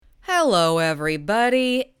Hello,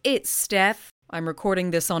 everybody. It's Steph. I'm recording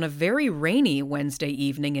this on a very rainy Wednesday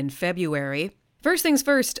evening in February. First things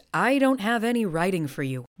first, I don't have any writing for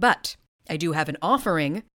you, but I do have an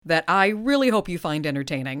offering that I really hope you find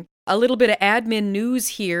entertaining. A little bit of admin news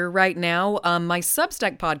here right now. My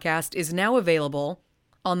Substack podcast is now available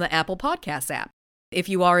on the Apple Podcasts app. If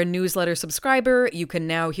you are a newsletter subscriber, you can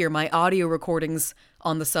now hear my audio recordings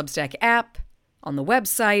on the Substack app, on the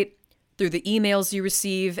website, through the emails you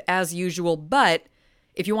receive as usual. But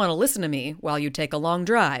if you want to listen to me while you take a long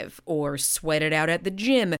drive or sweat it out at the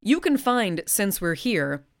gym, you can find Since We're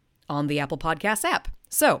Here on the Apple Podcasts app.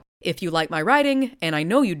 So if you like my writing, and I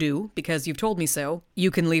know you do because you've told me so,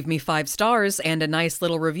 you can leave me 5 stars and a nice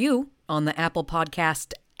little review on the Apple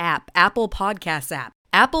Podcast app. Apple Podcasts app.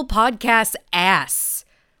 Apple Podcasts ass.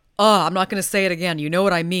 Oh, I'm not going to say it again. You know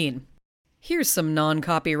what I mean. Here's some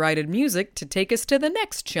non-copyrighted music to take us to the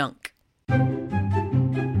next chunk.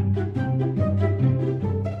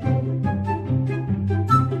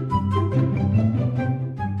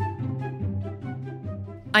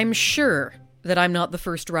 I'm sure that I'm not the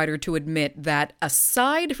first writer to admit that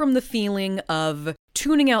aside from the feeling of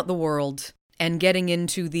tuning out the world and getting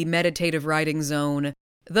into the meditative writing zone,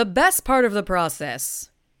 the best part of the process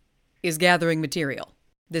is gathering material.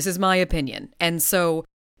 This is my opinion. And so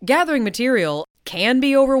gathering material can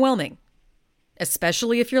be overwhelming,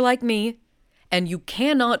 especially if you're like me and you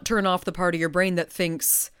cannot turn off the part of your brain that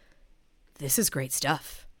thinks, this is great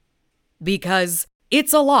stuff. Because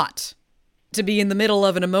it's a lot to be in the middle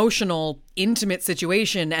of an emotional, intimate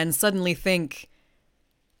situation and suddenly think,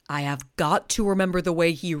 I have got to remember the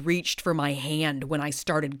way he reached for my hand when I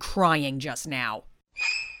started crying just now.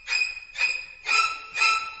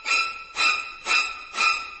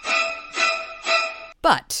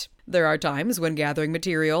 But there are times when gathering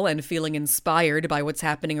material and feeling inspired by what's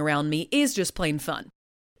happening around me is just plain fun.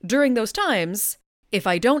 During those times, if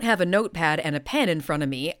I don't have a notepad and a pen in front of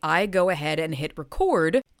me, I go ahead and hit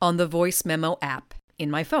record on the voice memo app in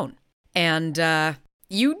my phone. And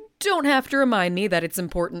you don't have to remind me that it's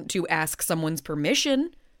important to ask someone's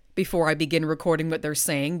permission before I begin recording what they're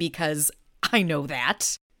saying, because I know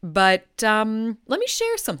that. But let me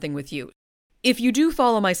share something with you. If you do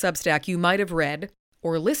follow my Substack, you might have read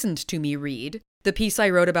or listened to me read the piece I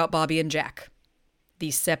wrote about Bobby and Jack, the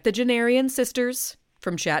septuagenarian sisters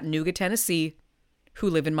from Chattanooga, Tennessee, who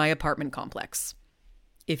live in my apartment complex.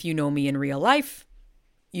 If you know me in real life,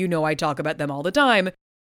 you know I talk about them all the time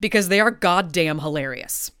because they are goddamn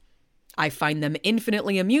hilarious. I find them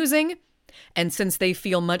infinitely amusing, and since they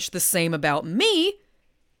feel much the same about me,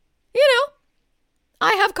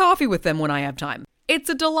 I have coffee with them when I have time. It's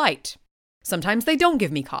a delight. Sometimes they don't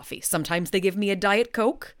give me coffee. Sometimes they give me a Diet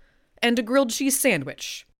Coke and a grilled cheese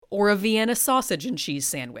sandwich, or a Vienna sausage and cheese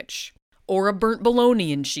sandwich, or a burnt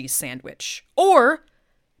bologna and cheese sandwich, or,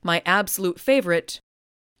 my absolute favorite,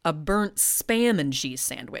 a burnt Spam and cheese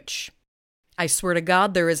sandwich. I swear to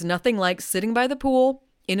God, there is nothing like sitting by the pool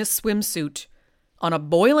in a swimsuit on a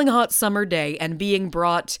boiling hot summer day and being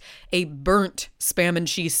brought a burnt Spam and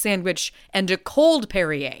cheese sandwich and a cold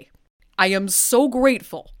Perrier. I am so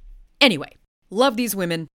grateful. Anyway, love these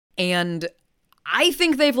women, and I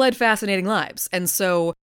think they've led fascinating lives, and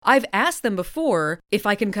so I've asked them before if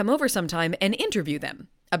I can come over sometime and interview them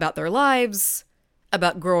about their lives,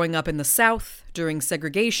 about growing up in the South during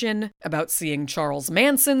segregation, about seeing Charles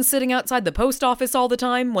Manson sitting outside the post office all the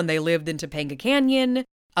time when they lived in Topanga Canyon,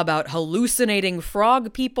 about hallucinating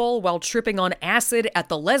frog people while tripping on acid at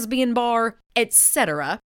the lesbian bar,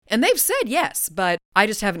 etc. And they've said yes, but I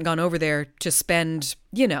just haven't gone over there to spend,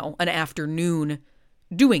 an afternoon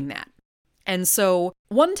doing that. And so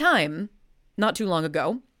one time, not too long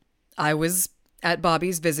ago, I was at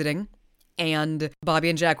Bobby's visiting, and Bobby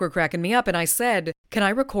and Jack were cracking me up, and I said, can I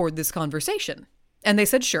record this conversation? And they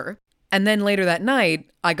said, sure. And then later that night,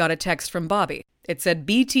 I got a text from Bobby. It said,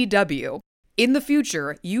 BTW, in the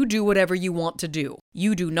future, you do whatever you want to do.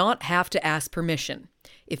 You do not have to ask permission.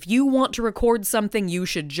 If you want to record something, you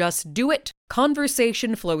should just do it.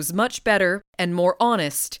 Conversation flows much better and more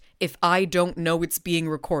honest if I don't know it's being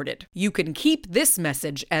recorded. You can keep this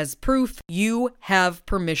message as proof you have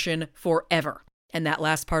permission forever. And that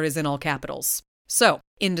last part is in all capitals. So,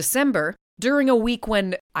 in December, during a week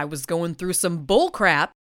when I was going through some bullcrap,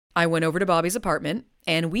 I went over to Bobby's apartment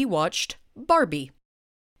and we watched Barbie.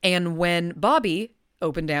 And when Bobby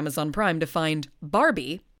opened Amazon Prime to find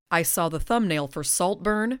Barbie, I saw the thumbnail for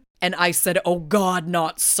Saltburn, and I said, oh God,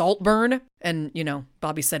 not Saltburn. And,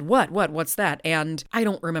 Bobby said, what's that? And I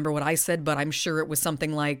don't remember what I said, but I'm sure it was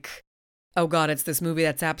something like, oh God, it's this movie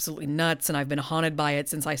that's absolutely nuts, and I've been haunted by it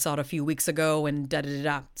since I saw it a few weeks ago, and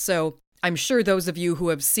da-da-da-da. So I'm sure those of you who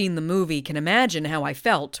have seen the movie can imagine how I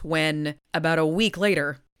felt when, about a week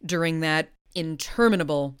later, during that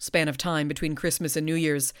interminable span of time between Christmas and New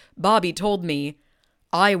Year's, Bobby told me,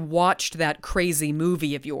 "I watched that crazy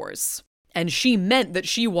movie of yours." And she meant that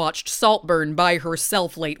she watched Saltburn by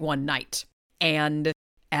herself late one night. And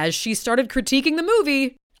as she started critiquing the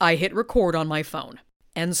movie, I hit record on my phone.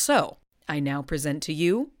 And so, I now present to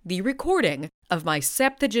you the recording of my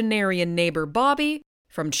septuagenarian neighbor Bobby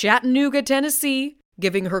from Chattanooga, Tennessee,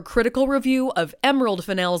 giving her critical review of Emerald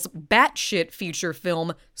Fennell's batshit feature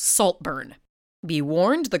film, Saltburn. Be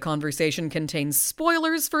warned, the conversation contains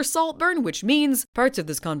spoilers for Saltburn, which means parts of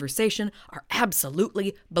this conversation are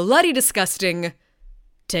absolutely bloody disgusting.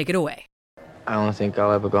 Take it away. I don't think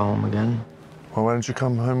I'll ever go home again. Well, why don't you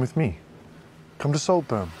come home with me? Come to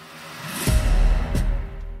Saltburn.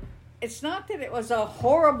 It's not that it was a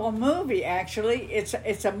horrible movie, actually.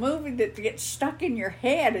 It's a movie that gets stuck in your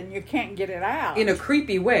head and you can't get it out. In a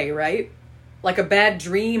creepy way, right? Like a bad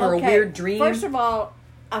dream or a weird dream? First of all,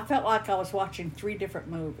 I felt like I was watching 3 different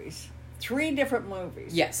movies. 3 different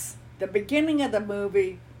movies. Yes. The beginning of the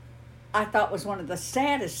movie, I thought was one of the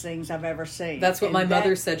saddest things I've ever seen. That's what my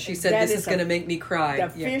mother said. She said, this is going to make me cry. The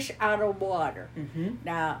fish out of water. Mm-hmm.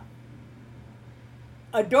 Now,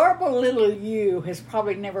 adorable little you has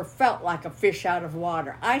probably never felt like a fish out of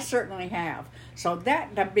water. I certainly have. So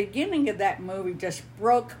the beginning of that movie just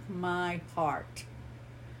broke my heart.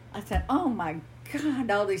 I said, oh my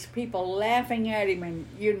God, all these people laughing at him and,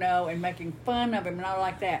 and making fun of him and all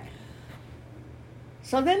like that.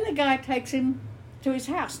 So then the guy takes him to his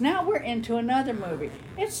house. Now we're into another movie.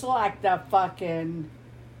 It's like the fucking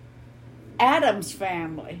Addams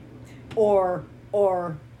Family or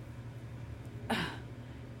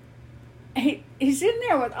he's in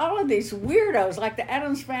there with all of these weirdos, like the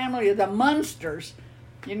Addams Family or the Munsters.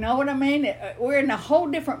 You know what I mean? We're in a whole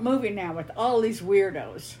different movie now with all these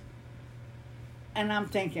weirdos. And I'm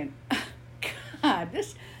thinking, God,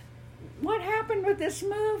 what happened with this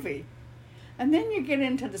movie? And then you get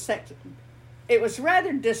into the sex. It was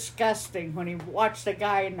rather disgusting when he watched the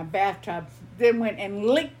guy in the bathtub, then went and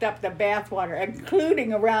licked up the bathwater,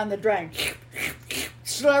 including around the drain.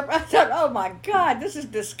 Slurp. I thought, oh my God, this is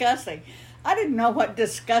disgusting. I didn't know what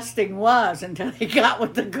disgusting was until he got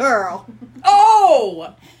with the girl.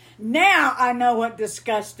 Oh! Now I know what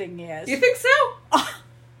disgusting is. You think so?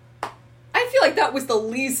 I feel like that was the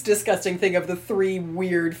least disgusting thing of the 3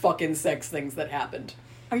 weird fucking sex things that happened.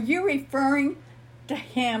 Are you referring to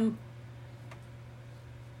him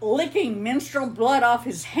licking menstrual blood off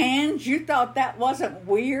his hands? You thought that wasn't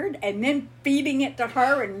weird? And then feeding it to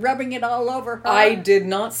her and rubbing it all over her? I did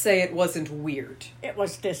not say it wasn't weird. It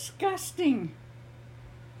was disgusting.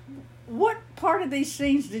 What part of these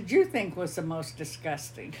scenes did you think was the most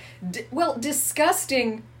disgusting? Well,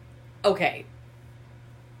 disgusting... Okay.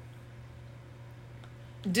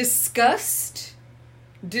 Disgust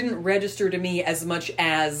didn't register to me as much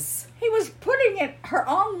as... He was putting her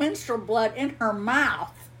own menstrual blood in her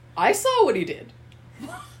mouth. I saw what he did.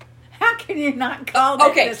 How can you not call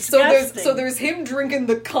that disgusting? so there's him drinking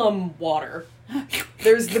the cum water.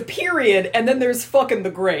 There's the period, and then there's fucking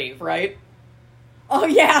the grave, right? Oh,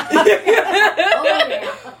 yeah. Oh,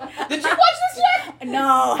 yeah. Did you watch this yet?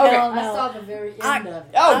 No, okay. hell no. I saw the very end of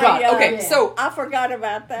it. Oh, God. Okay, yeah. so... I forgot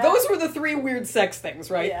about that. Those were the 3 weird sex things,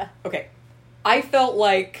 right? Yeah. Okay. I felt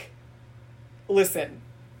like... Listen.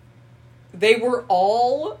 They were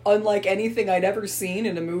all unlike anything I'd ever seen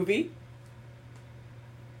in a movie.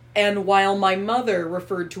 And while my mother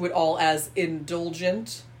referred to it all as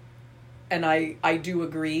indulgent, and I do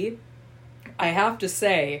agree, I have to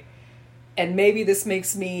say, and maybe this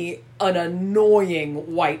makes me an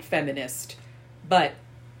annoying white feminist, but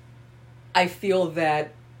I feel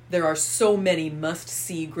that there are so many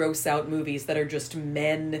must-see gross-out movies that are just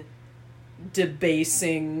men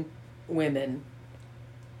debasing women.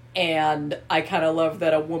 And I kind of love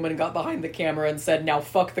that a woman got behind the camera and said, now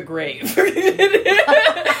fuck the grave.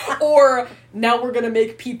 Or, now we're going to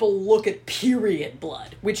make people look at period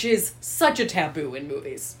blood, which is such a taboo in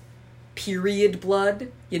movies. Period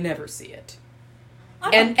blood, you never see it.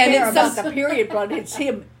 I don't care about the period blood. It's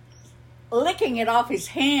him licking it off his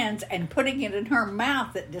hands and putting it in her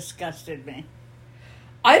mouth that disgusted me.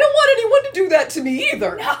 I don't want anyone to do that to me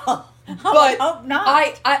either. No. But I hope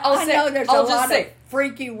not. I know there's a lot of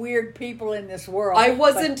freaky, weird people in this world. I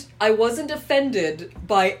wasn't offended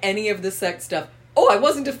by any of the sex stuff. Oh, I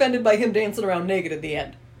wasn't offended by him dancing around naked at the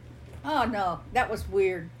end. Oh no, that was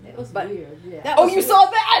weird. It was But weird, yeah. that Oh, was you weird. saw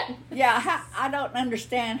that? Yeah, I don't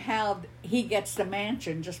understand how he gets the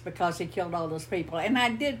mansion just because he killed all those people. And I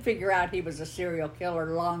did figure out he was a serial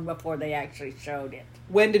killer long before they actually showed it.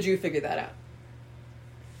 When did you figure that out?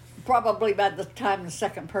 Probably by the time the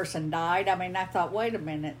second person died. I mean, I thought, wait a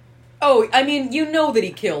minute. Oh, I mean, you know that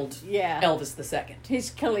he killed Yeah. Elvis II. He's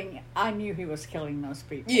killing, I knew he was killing those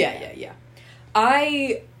people. Yeah.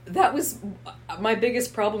 That was my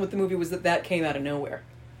biggest problem with the movie, was that came out of nowhere.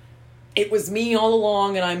 It was me all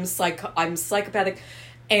along, and I'm psychopathic,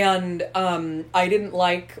 and I didn't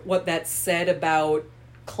like what that said about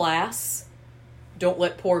class. Don't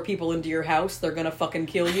let poor people into your house; they're gonna fucking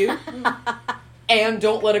kill you. And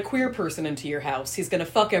don't let a queer person into your house; he's gonna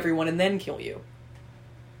fuck everyone and then kill you.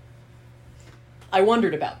 I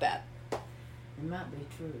wondered about that. It might be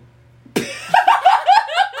true.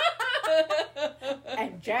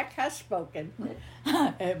 And Jack has spoken.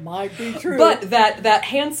 It might be true. But that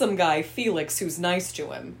handsome guy, Felix, who's nice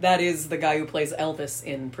to him, that is the guy who plays Elvis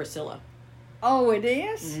in Priscilla. Oh, it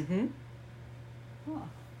is? Mm-hmm. Oh,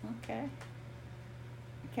 okay.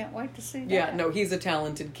 I can't wait to see that. Yeah, no, he's a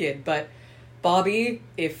talented kid. But, Bobby,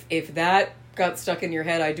 if that got stuck in your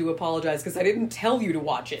head, I do apologize, because I didn't tell you to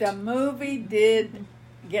watch it. The movie did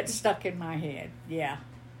get stuck in my head. Yeah.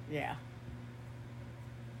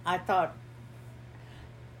 I thought,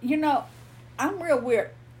 I'm real weird.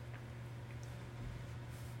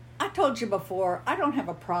 I told you before, I don't have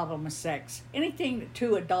a problem with sex. Anything that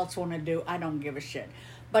two adults want to do, I don't give a shit.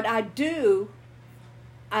 But I do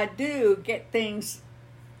get things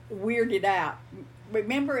weirded out.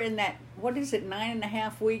 Remember in that,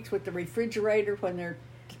 9.5 weeks with the refrigerator, when they're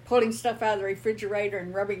pulling stuff out of the refrigerator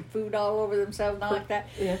and rubbing food all over themselves and all like that?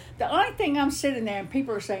 Yeah. The only thing, I'm sitting there and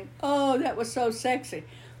people are saying, oh, that was so sexy.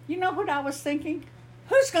 You know what I was thinking?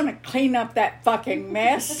 Who's going to clean up that fucking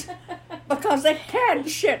mess? Because they had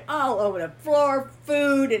shit all over the floor,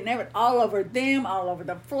 food and everything, all over them, all over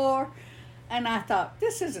the floor. And I thought,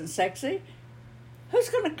 this isn't sexy. Who's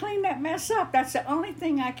going to clean that mess up? That's the only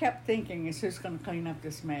thing I kept thinking, is who's going to clean up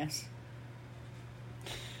this mess.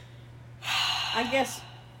 I guess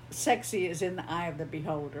sexy is in the eye of the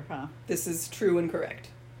beholder, huh? This is true and correct.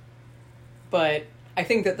 But I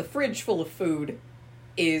think that the fridge full of food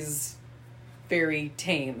is very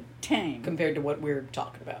tame compared to what we're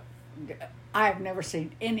talking about. I've never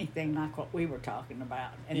seen anything like what we were talking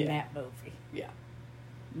about in Yeah. that movie. Yeah.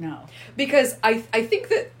 No. Because I think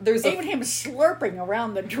that there's Even him slurping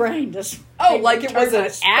around the drain just... like it was an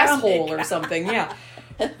asshole or something, yeah.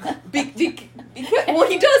 Well,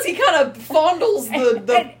 he does. He kind of fondles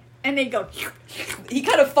the and they go... he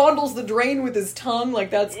kind of fondles the drain with his tongue,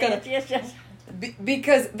 like that's kind of... Yes.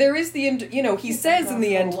 Because there is the end, he says in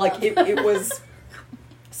the end, like, it was...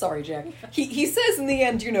 Sorry, Jack. He says in the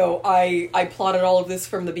end, I plotted all of this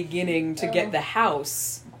from the beginning to get the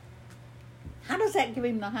house. How does that give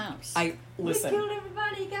him the house? He Listen. killed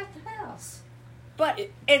everybody, he got the house. But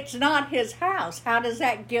it's not his house. How does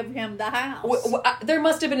that give him the house? There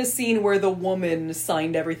must have been a scene where the woman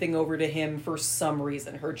signed everything over to him for some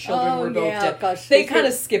reason. Her children were both dead. 'cause They kind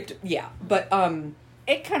of skipped, but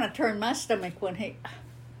it kind of turned my stomach when he...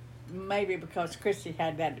 Maybe because Christy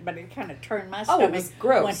had that, but it kind of turned my stomach it was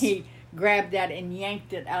gross. when he grabbed that and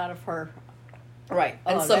yanked it out of her. right,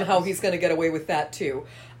 and Oh, somehow that was- he's going to get away with that too.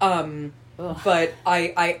 But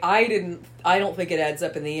I don't think it adds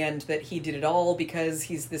up in the end that he did it all because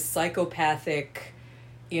he's this psychopathic,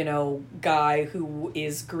 guy who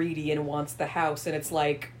is greedy and wants the house, and it's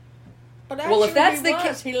like, But Well, if that's the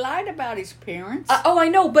case, he lied about his parents. I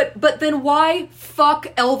know, but then why fuck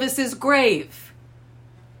Elvis's grave?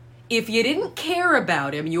 If you didn't care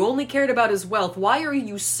about him, you only cared about his wealth, why are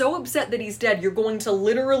you so upset that he's dead? You're going to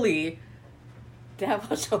literally... That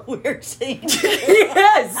was a weird scene.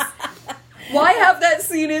 Yes! Why have that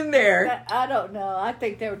scene in there? I don't know. I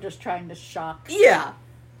think they were just trying to shock. Yeah.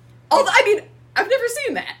 Although, I've never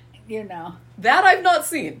seen that. That I've not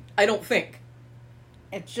seen, I don't think.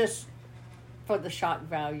 It's just for the shock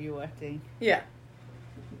value, I think. Yeah.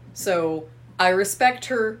 So, I respect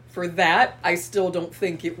her for that. I still don't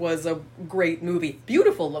think it was a great movie.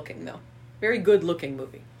 Beautiful looking, though. Very good looking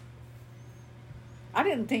movie. I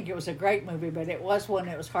didn't think it was a great movie, but it was one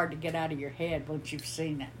that was hard to get out of your head once you've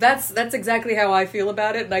seen it. That's exactly how I feel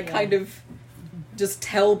about it, and I kind of just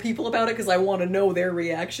tell people about it because I want to know their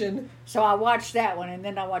reaction. So I watched that one, and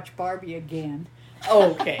then I watched Barbie again.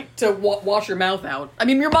 Okay. To wash your mouth out. I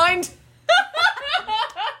mean, your mind?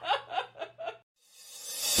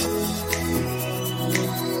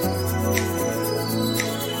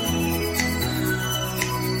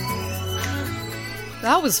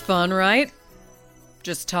 That was fun, right?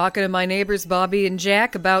 Just talking to my neighbors Bobby and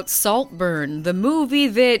Jack about Saltburn, the movie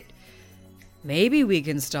that maybe we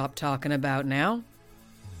can stop talking about now.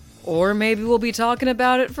 Or maybe we'll be talking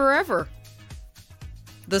about it forever.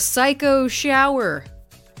 The Psycho Shower.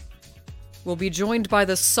 We'll be joined by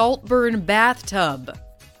the Saltburn Bathtub.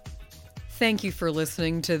 Thank you for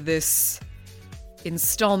listening to this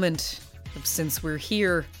installment of Since We're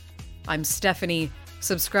Here. I'm Stephanie.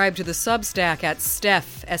 Subscribe to the Substack at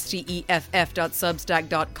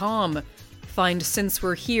steff.substack.com. Find Since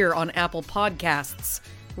We're Here on Apple Podcasts.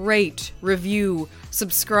 Rate, review,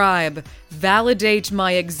 subscribe, validate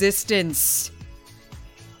my existence.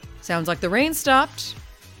 Sounds like the rain stopped.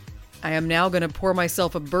 I am now going to pour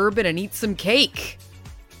myself a bourbon and eat some cake.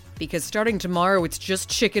 Because starting tomorrow, it's just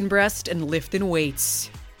chicken breast and lifting weights.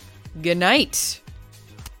 Good night.